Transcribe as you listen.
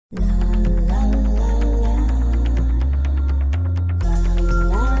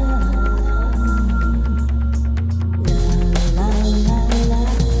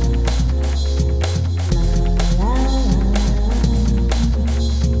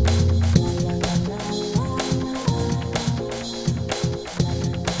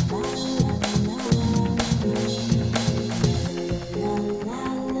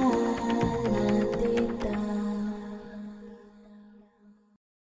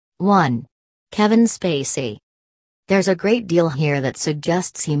1. Kevin Spacey. There's a great deal here that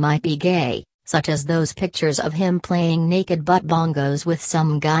suggests he might be gay, such as those pictures of him playing naked butt bongos with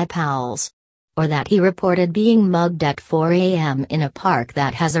some guy pals. Or that he reported being mugged at 4 a.m. in a park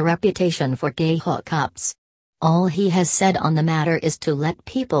that has a reputation for gay hookups. All he has said on the matter is to let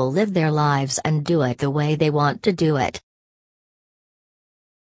people live their lives and do it the way they want to do it.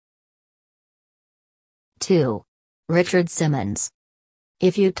 2. Richard Simmons.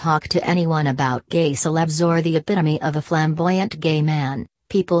 If you talk to anyone about gay celebs or the epitome of a flamboyant gay man,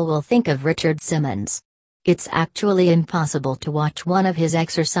 people will think of Richard Simmons. It's actually impossible to watch one of his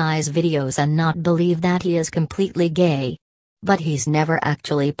exercise videos and not believe that he is completely gay. But he's never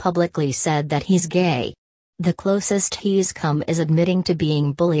actually publicly said that he's gay. The closest he's come is admitting to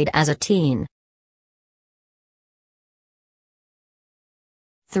being bullied as a teen.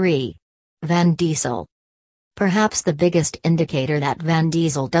 3. Vin Diesel. Perhaps the biggest indicator that Vin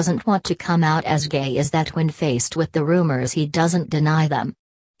Diesel doesn't want to come out as gay is that when faced with the rumors he doesn't deny them.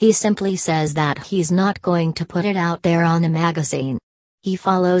 He simply says that he's not going to put it out there on a magazine. He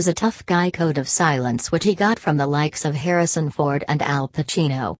follows a tough guy code of silence which he got from the likes of Harrison Ford and Al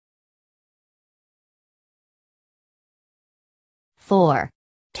Pacino. 4.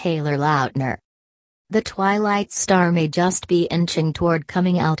 Taylor Lautner. The Twilight star may just be inching toward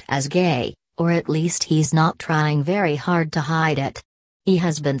coming out as gay, or at least he's not trying very hard to hide it. He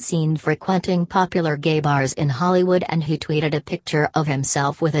has been seen frequenting popular gay bars in Hollywood and he tweeted a picture of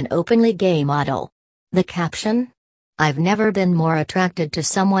himself with an openly gay model. The caption? "I've never been more attracted to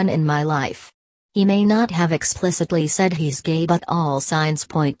someone in my life." He may not have explicitly said he's gay, but all signs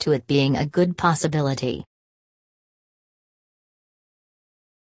point to it being a good possibility.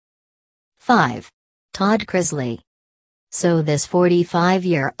 5. Todd Crisley. So this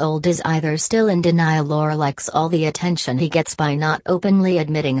 45-year-old is either still in denial or likes all the attention he gets by not openly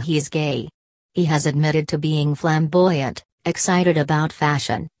admitting he's gay. He has admitted to being flamboyant, excited about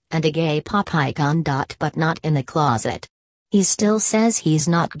fashion, and a gay pop icon. But not in the closet. He still says he's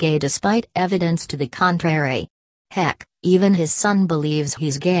not gay despite evidence to the contrary. Heck, even his son believes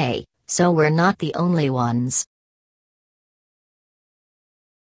he's gay, so we're not the only ones.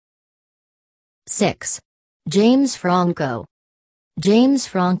 6. James Franco. James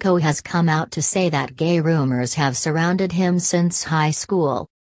Franco has come out to say that gay rumors have surrounded him since high school.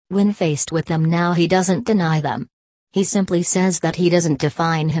 When faced with them now, he doesn't deny them. He simply says that he doesn't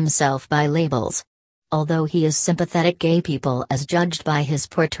define himself by labels. Although he is sympathetic gay people as judged by his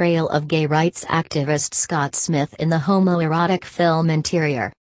portrayal of gay rights activist Scott Smith in the homoerotic film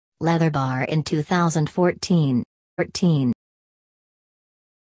Interior. Leather Bar in 2014.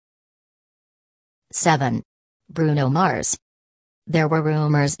 7. Bruno Mars. There were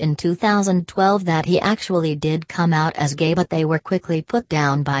rumors in 2012 that he actually did come out as gay, but they were quickly put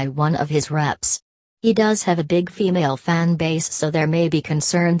down by one of his reps. He does have a big female fan base, so there may be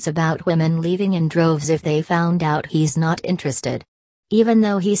concerns about women leaving in droves if they found out he's not interested. Even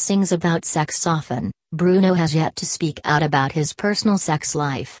though he sings about sex often, Bruno has yet to speak out about his personal sex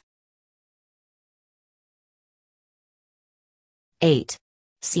life. 8.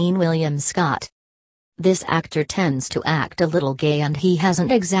 Sean William Scott. This actor tends to act a little gay and he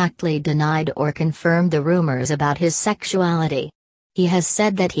hasn't exactly denied or confirmed the rumors about his sexuality. He has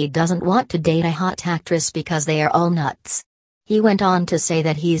said that he doesn't want to date a hot actress because they are all nuts. He went on to say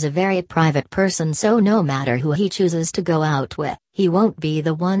that he's a very private person, so no matter who he chooses to go out with, he won't be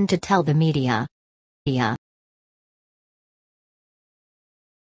the one to tell the media.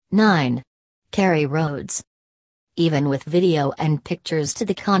 9. Kerry Rhodes. Even with video and pictures to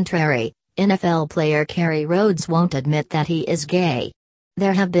the contrary, NFL player Kerry Rhodes won't admit that he is gay.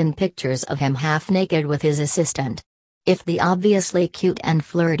 There have been pictures of him half-naked with his assistant. If the obviously cute and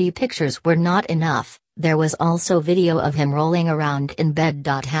flirty pictures were not enough, there was also video of him rolling around in bed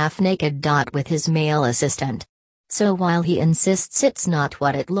half-naked with his male assistant. So while he insists it's not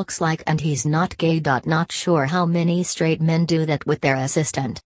what it looks like and he's not gay, not sure how many straight men do that with their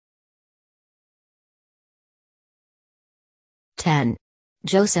assistant. 10.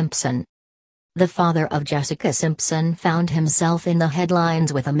 Joe Simpson. The father of Jessica Simpson found himself in the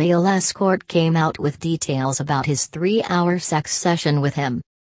headlines with a male escort came out with details about his 3-hour sex session with him.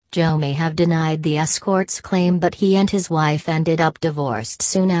 Joe may have denied the escort's claim, but he and his wife ended up divorced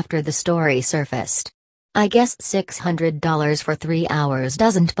soon after the story surfaced. I guess $600 for 3 hours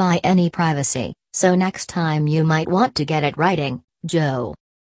doesn't buy any privacy, so next time you might want to get it writing, Joe.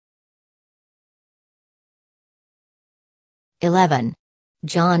 11.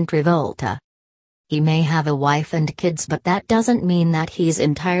 John Travolta. He may have a wife and kids, but that doesn't mean that he's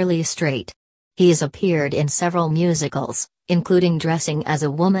entirely straight. He's appeared in several musicals, including dressing as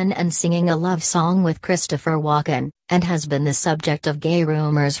a woman and singing a love song with Christopher Walken, and has been the subject of gay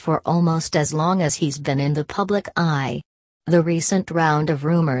rumors for almost as long as he's been in the public eye. The recent round of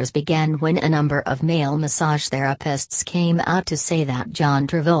rumors began when a number of male massage therapists came out to say that John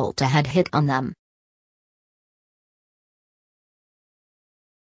Travolta had hit on them.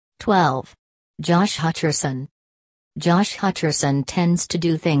 12. Josh Hutcherson. Josh Hutcherson tends to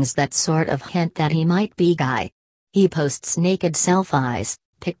do things that sort of hint that he might be gay. He posts naked selfies,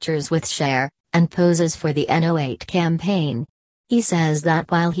 pictures with Cher, and poses for the No8 campaign. He says that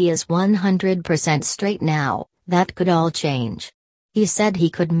while he is 100% straight now, that could all change. He said he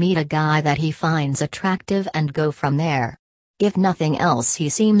could meet a guy that he finds attractive and go from there. If nothing else, he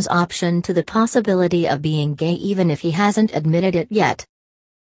seems open to the possibility of being gay even if he hasn't admitted it yet.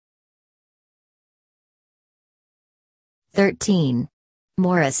 13.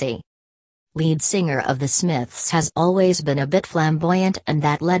 Morrissey. Lead singer of the Smiths has always been a bit flamboyant, and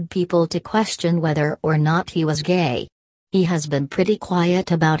that led people to question whether or not he was gay. He has been pretty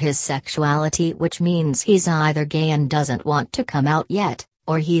quiet about his sexuality, which means he's either gay and doesn't want to come out yet,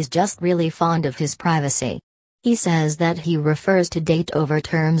 or he's just really fond of his privacy. He says that he refers to date over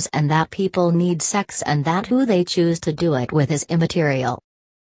terms and that people need sex and that who they choose to do it with is immaterial.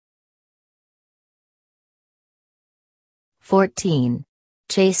 14.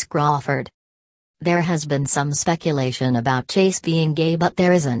 Chase Crawford. There has been some speculation about Chase being gay, but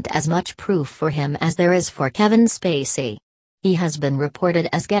there isn't as much proof for him as there is for Kevin Spacey. He has been reported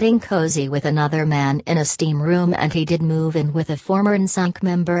as getting cozy with another man in a steam room, and he did move in with a former NSYNC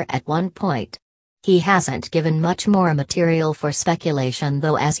member at one point. He hasn't given much more material for speculation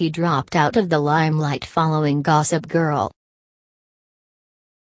though, as he dropped out of the limelight following Gossip Girl.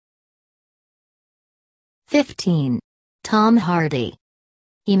 15. Tom Hardy.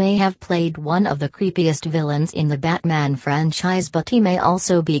 He may have played one of the creepiest villains in the Batman franchise, but he may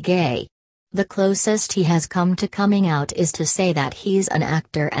also be gay. The closest he has come to coming out is to say that he's an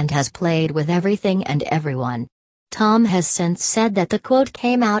actor and has played with everything and everyone. Tom has since said that the quote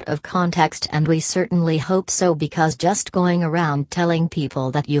came out of context, and we certainly hope so, because just going around telling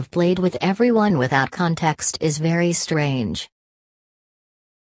people that you've played with everyone without context is very strange.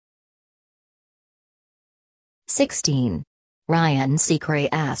 16. Ryan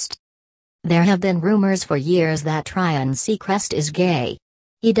Seacrest. There have been rumors for years that Ryan Seacrest is gay.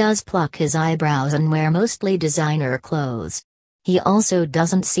 He does pluck his eyebrows and wear mostly designer clothes. He also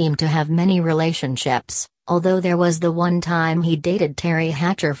doesn't seem to have many relationships, although there was the one time he dated Terry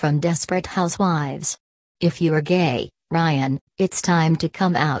Hatcher from Desperate Housewives. If you're gay, Ryan, it's time to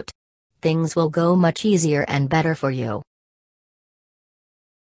come out. Things will go much easier and better for you.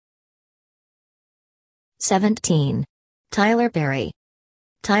 17. Tyler Perry.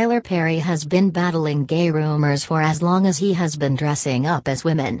 Tyler Perry has been battling gay rumors for as long as he has been dressing up as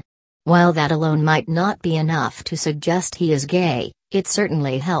women. While that alone might not be enough to suggest he is gay, it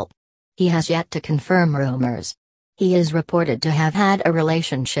certainly helps. He has yet to confirm rumors. He is reported to have had a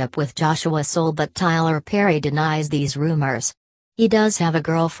relationship with Joshua Soule, but Tyler Perry denies these rumors. He does have a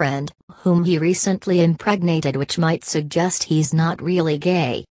girlfriend, whom he recently impregnated, which might suggest he's not really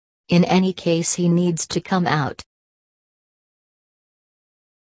gay. In any case, he needs to come out.